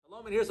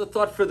Shalom, and here's a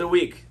thought for the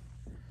week.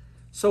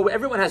 So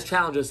everyone has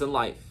challenges in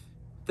life,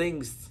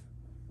 things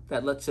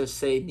that, let's just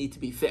say, need to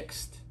be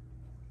fixed,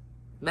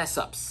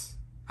 mess-ups.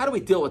 How do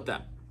we deal with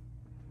them?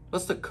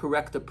 What's the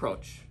correct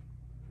approach?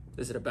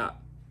 Is it about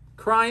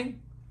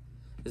crying?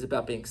 Is it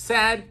about being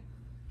sad?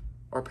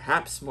 Or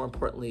perhaps more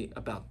importantly,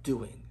 about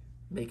doing,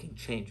 making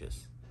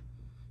changes?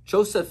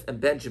 Joseph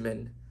and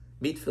Benjamin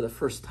meet for the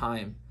first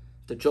time.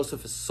 That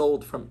Joseph is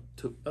sold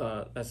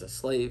as a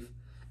slave,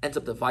 ends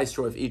up the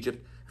viceroy of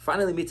Egypt,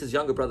 finally meets his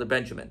younger brother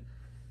Benjamin.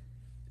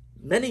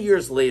 Many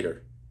years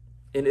later,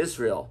 in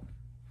Israel,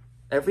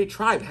 every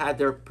tribe had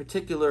their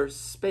particular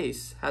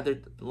space, had their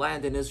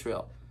land in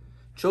Israel.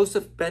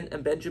 Joseph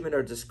and Benjamin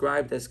are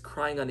described as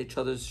crying on each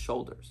other's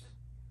shoulders.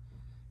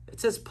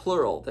 It says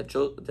plural, that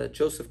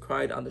Joseph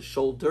cried on the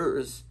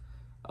shoulders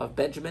of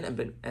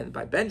Benjamin, and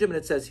by Benjamin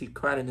it says he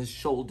cried on his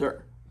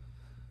shoulder.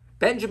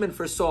 Benjamin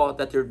foresaw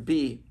that there'd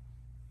be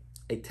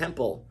a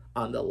temple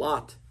on the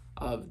lot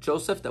of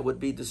Joseph that would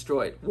be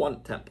destroyed,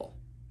 one temple.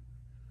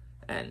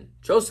 And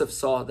Joseph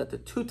saw that the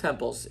two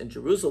temples in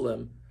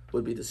Jerusalem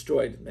would be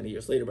destroyed many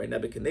years later by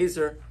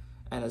Nebuchadnezzar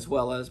and as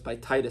well as by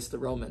Titus the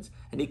Romans.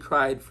 And he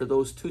cried for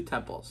those two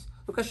temples.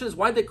 The question is,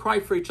 why did they cry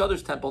for each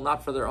other's temple,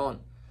 not for their own?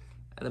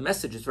 And the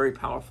message is very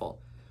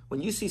powerful.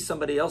 When you see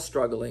somebody else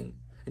struggling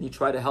and you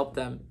try to help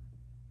them,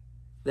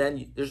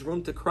 then there's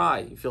room to cry.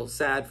 You feel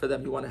sad for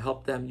them, you want to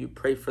help them, you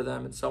pray for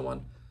them and so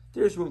on.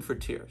 There's room for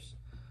tears.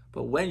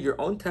 But when your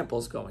own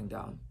temple's going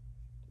down,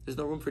 there's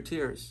no room for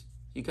tears.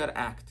 You got to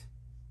act.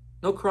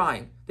 No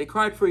crying. They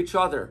cried for each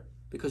other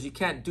because you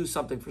can't do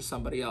something for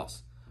somebody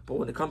else. But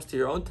when it comes to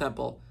your own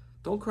temple,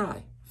 don't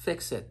cry.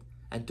 Fix it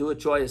and do it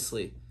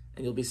joyously,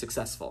 and you'll be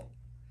successful.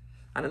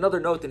 On another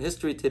note, in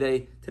history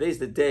today, today's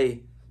the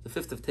day, the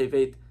 5th of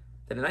Tevet,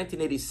 that in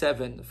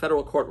 1987, the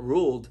federal court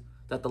ruled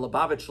that the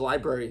Lubavitch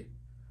Library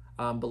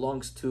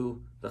belongs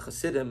to the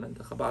Hasidim and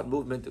the Chabad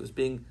movement.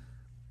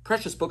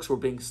 Precious books were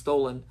being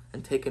stolen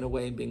and taken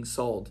away and being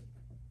sold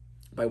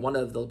by one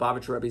of the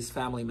Lubavitch Rebbe's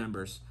family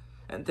members.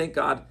 And thank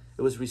God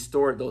it was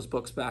restored, those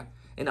books back.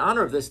 In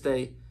honor of this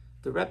day,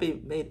 the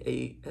Rebbe made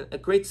a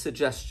great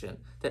suggestion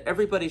that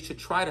everybody should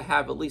try to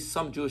have at least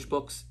some Jewish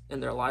books in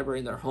their library,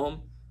 in their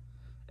home.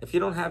 If you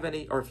don't have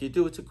any, or if you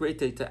do, it's a great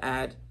day to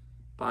add.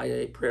 Buy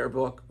a prayer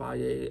book, buy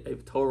a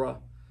Torah.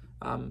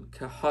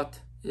 Kehot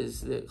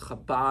is the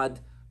Chabad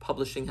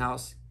publishing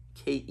house,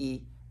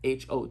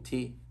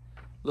 Kehot.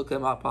 Look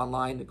them up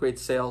online, the great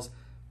sales.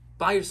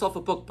 Buy yourself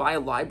a book, buy a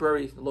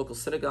library, a local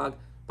synagogue,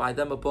 buy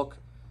them a book.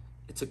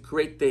 It's a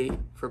great day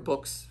for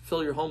books.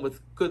 Fill your home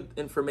with good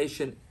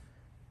information.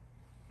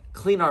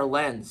 Clean our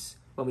lens.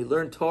 When we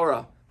learn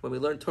Torah,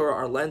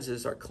 our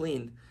lenses are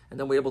clean, and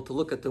then we're able to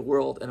look at the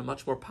world in a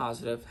much more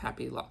positive,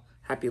 happy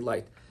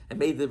light. And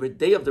may the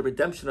day of the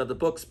redemption of the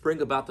books bring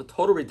about the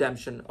total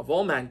redemption of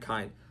all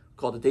mankind,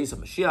 called the days of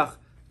Mashiach.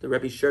 The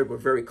Rebbe shared, we're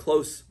very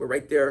close, we're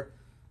right there.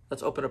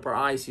 Let's open up our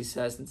eyes, he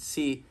says, and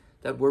see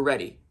that we're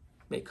ready.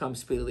 May it come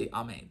speedily.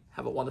 Amen.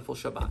 Have a wonderful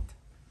Shabbat.